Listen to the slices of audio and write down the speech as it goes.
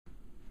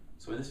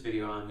So in this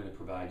video I'm going to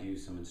provide you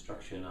some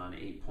instruction on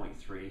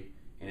 8.3.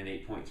 And in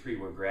 8.3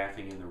 we're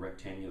graphing in the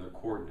rectangular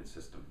coordinate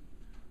system.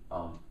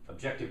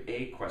 Objective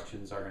A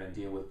questions are going to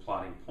deal with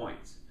plotting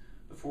points.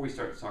 Before we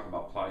start to talk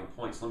about plotting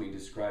points, let me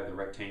describe the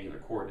rectangular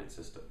coordinate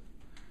system.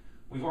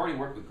 We've already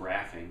worked with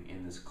graphing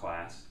in this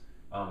class.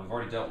 We've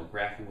already dealt with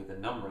graphing with a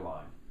number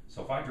line.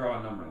 So if I draw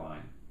a number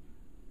line,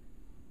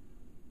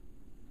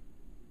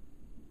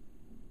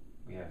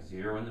 we have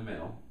 0 in the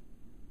middle,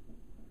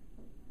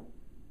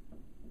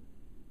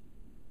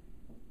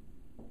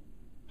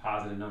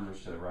 positive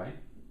numbers to the right,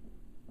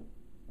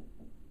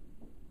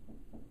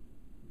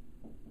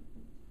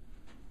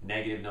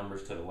 negative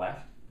numbers to the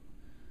left.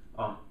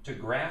 To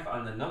graph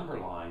on the number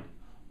line,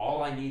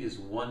 all I need is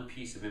one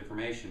piece of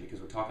information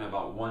because we're talking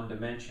about one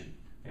dimension,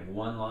 and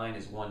one line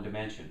is one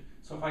dimension.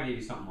 So if I gave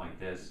you something like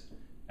this,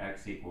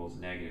 x equals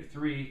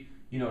 -3,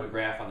 you know, to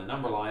graph on the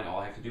number line, all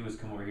I have to do is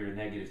come over here to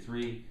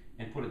 -3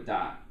 and put a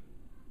dot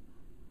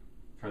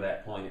for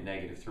that point at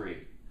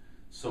 -3.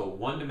 So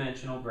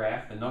one-dimensional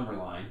graph, the number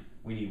line,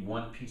 we need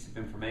one piece of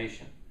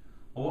information.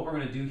 Well, what we're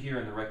going to do here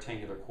in the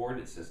rectangular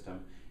coordinate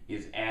system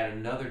is add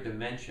another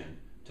dimension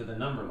to the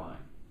number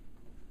line.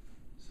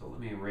 So let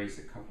me erase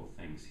a couple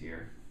things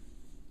here.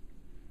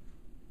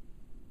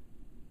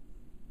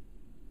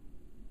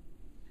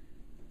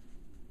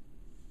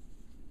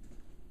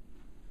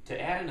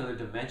 To add another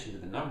dimension to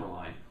the number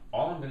line,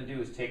 all I'm going to do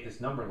is take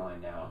this number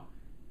line now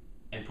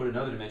and put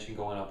another dimension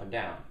going up and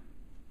down.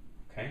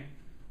 Okay?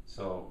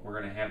 So we're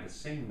going to have the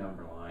same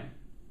number line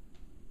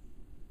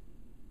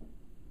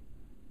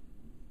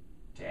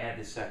to add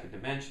this second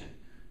dimension.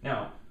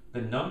 Now,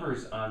 the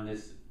numbers on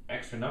this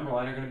extra number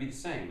line are going to be the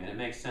same, and it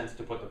makes sense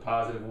to put the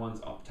positive ones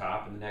up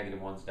top and the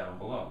negative ones down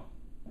below.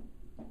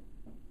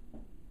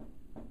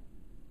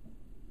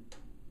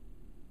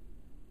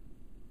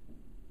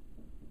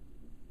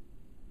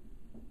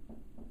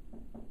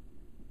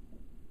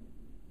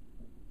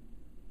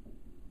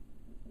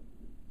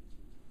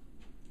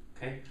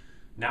 Okay?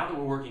 Now that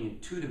we're working in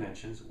two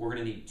dimensions, we're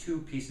going to need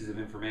two pieces of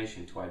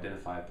information to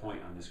identify a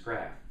point on this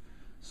graph.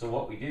 So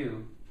what we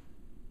do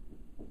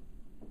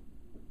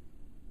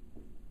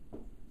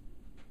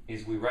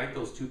is we write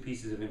those two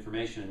pieces of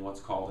information in what's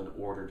called an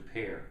ordered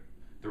pair.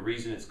 The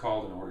reason it's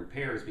called an ordered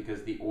pair is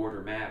because the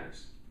order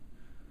matters.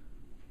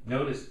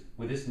 Notice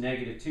with this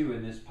 -2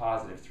 and this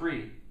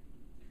 +3,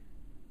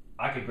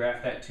 I could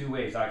graph that two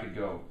ways. I could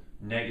go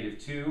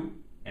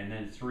 -2 and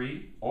then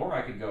 3, or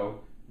I could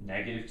go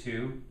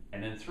 -2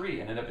 and then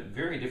 3 and end up at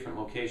very different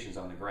locations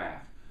on the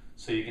graph.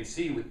 So you can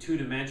see with two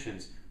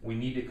dimensions, we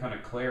need to kind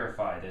of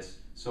clarify this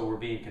so we're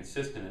being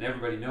consistent and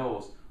everybody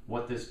knows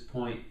what this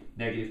point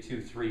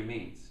 -2, 3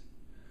 means.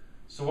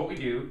 So what we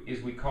do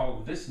is we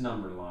call this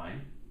number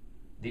line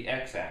the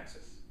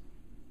x-axis.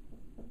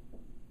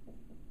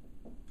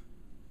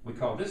 We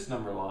call this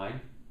number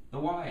line the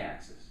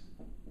y-axis.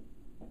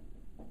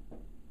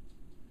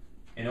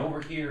 And over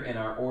here in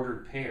our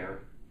ordered pair,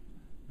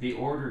 the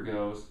order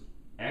goes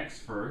x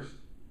first,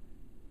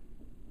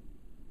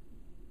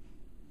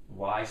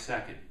 y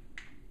second.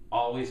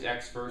 Always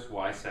x first,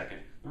 y second.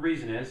 The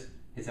reason is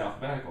it's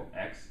alphabetical,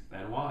 x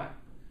then y.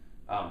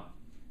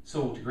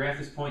 So to graph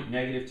this point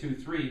 -2,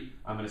 3,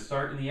 I'm going to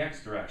start in the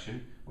x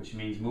direction, which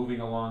means moving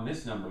along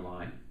this number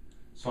line.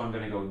 So I'm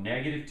going to go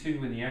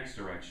 -2 in the x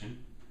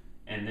direction,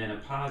 and then a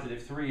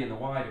 +3 in the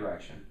y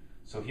direction.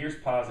 So here's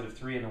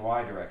 +3 in the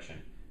y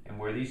direction, and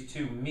where these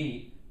two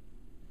meet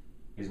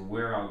is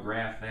where I'll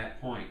graph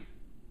that point,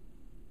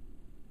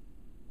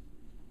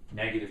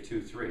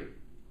 -2, 3.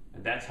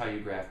 And that's how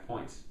you graph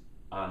points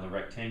on the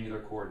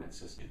rectangular coordinate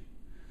system.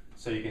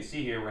 So you can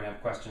see here we're going to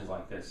have questions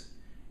like this.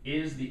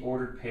 Is the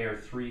ordered pair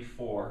 3,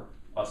 4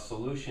 a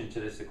solution to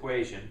this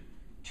equation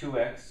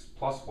 2x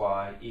plus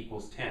y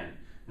equals 10?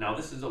 Now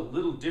this is a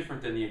little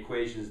different than the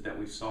equations that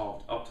we've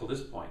solved up to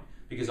this point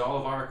because all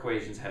of our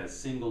equations had a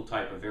single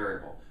type of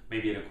variable.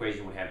 Maybe an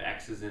equation would have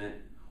x's in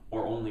it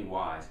or only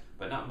y's,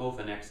 but not both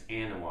an x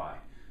and a y.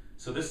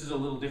 So this is a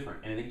little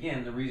different. And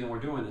again, the reason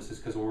we're doing this is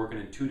because we're working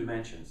in two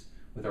dimensions.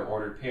 With our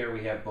ordered pair,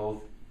 we have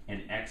both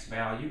an x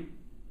value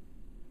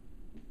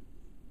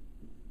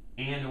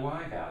and a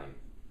y value.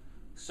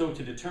 So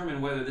to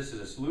determine whether this is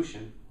a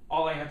solution,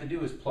 all I have to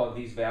do is plug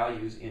these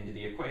values into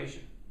the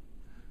equation.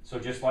 So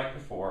just like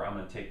before, I'm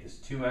going to take this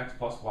 2x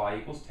plus y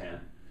equals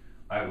 10.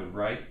 I would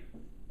write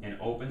an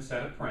open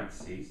set of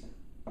parentheses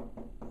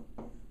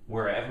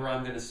wherever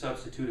I'm going to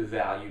substitute a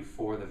value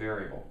for the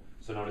variable.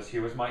 So notice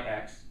here was my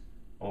x,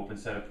 open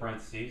set of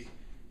parentheses.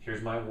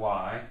 Here's my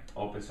y,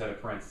 open set of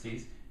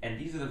parentheses. And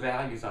these are the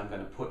values I'm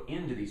going to put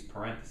into these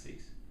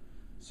parentheses.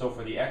 So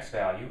for the x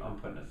value, I'm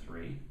putting a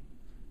 3.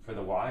 For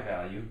the y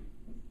value,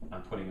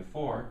 I'm putting a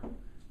 4.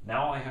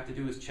 Now all I have to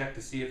do is check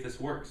to see if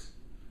this works.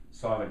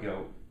 So I would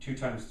go 2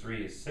 times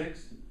 3 is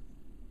 6.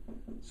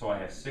 So I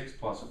have 6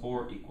 plus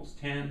 4 equals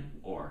 10,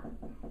 or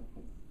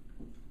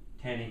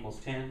 10 equals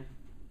 10.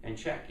 And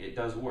check, it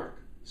does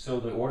work. So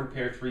the ordered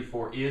pair 3,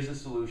 4 is a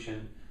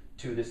solution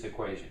to this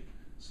equation.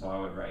 So I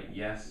would write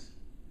yes,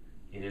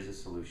 it is a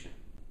solution.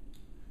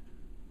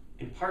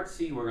 In part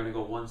C, we're going to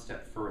go one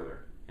step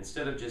further.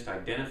 instead of just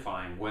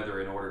identifying whether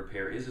an ordered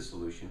pair is a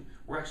solution,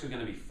 we're actually going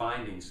to be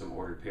finding some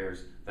ordered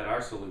pairs that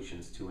are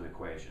solutions to an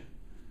equation.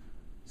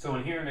 So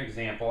in here an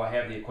example, I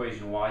have the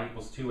equation y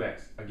equals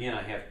 2x. Again,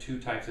 I have two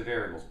types of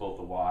variables, both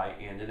a y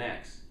and an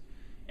x.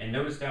 And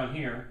notice down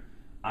here,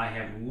 I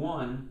have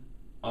one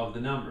of the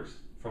numbers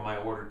from my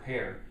ordered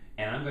pair,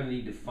 and I'm going to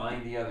need to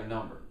find the other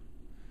number.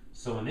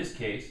 So in this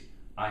case,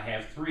 I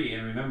have 3,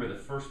 and remember the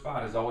first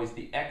spot is always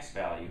the x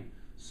value,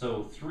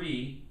 so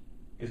 3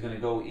 is going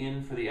to go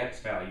in for the x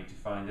value to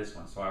find this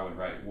one. So I would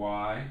write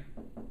y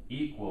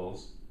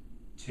equals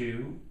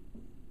 2,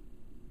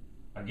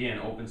 again,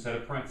 open set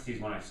of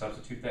parentheses when I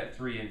substitute that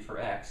 3 in for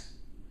x.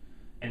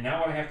 And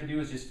now what I have to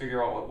do is just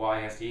figure out what y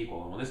has to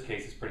equal. And in this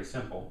case, it's pretty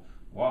simple.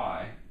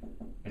 Y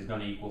is going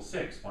to equal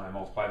 6 when I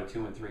multiply the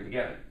 2 and 3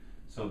 together.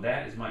 So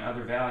that is my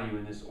other value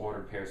in this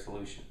ordered pair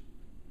solution.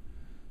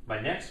 My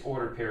next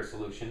ordered pair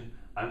solution,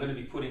 I'm going to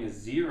be putting a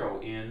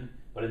 0 in,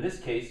 but in this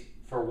case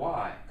for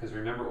y, because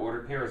remember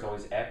ordered pair is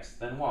always x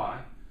then y.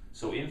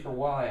 So in for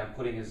y, I'm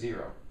putting a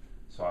 0.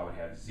 So I would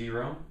have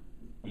 0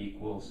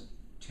 equals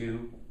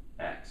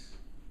 2x.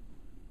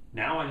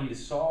 Now I need to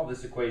solve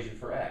this equation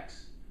for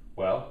x.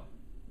 Well,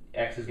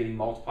 x is getting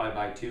multiplied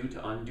by 2.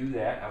 To undo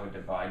that, I would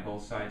divide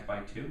both sides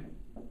by 2.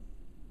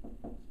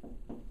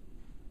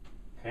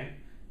 Okay,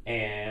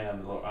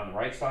 and on the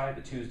right side,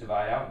 the 2's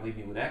divide out and leave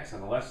me with x.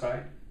 On the left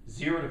side,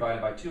 0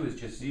 divided by 2 is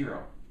just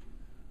 0.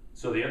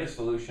 So the other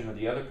solution, or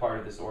the other part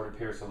of this ordered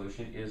pair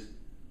solution, is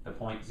the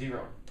point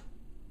 0.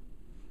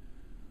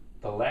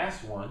 The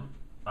last one,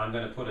 I'm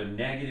going to put a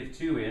negative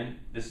 2 in.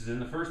 This is in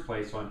the first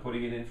place, so I'm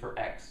putting it in for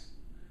x.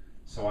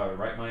 So I would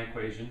write my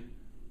equation,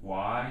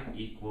 y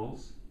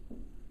equals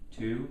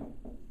 2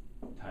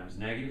 times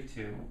negative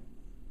 2.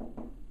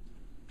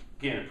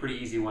 Again, a pretty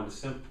easy one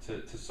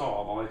to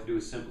solve. All I have to do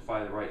is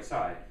simplify the right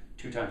side.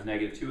 2 times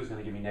negative 2 is going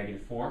to give me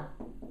negative 4.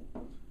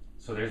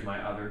 So there's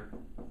my other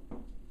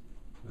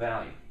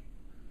value.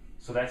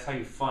 So that's how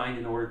you find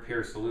an ordered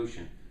pair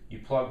solution. You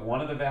plug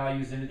one of the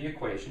values into the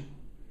equation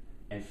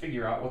and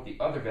figure out what the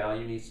other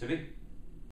value needs to be.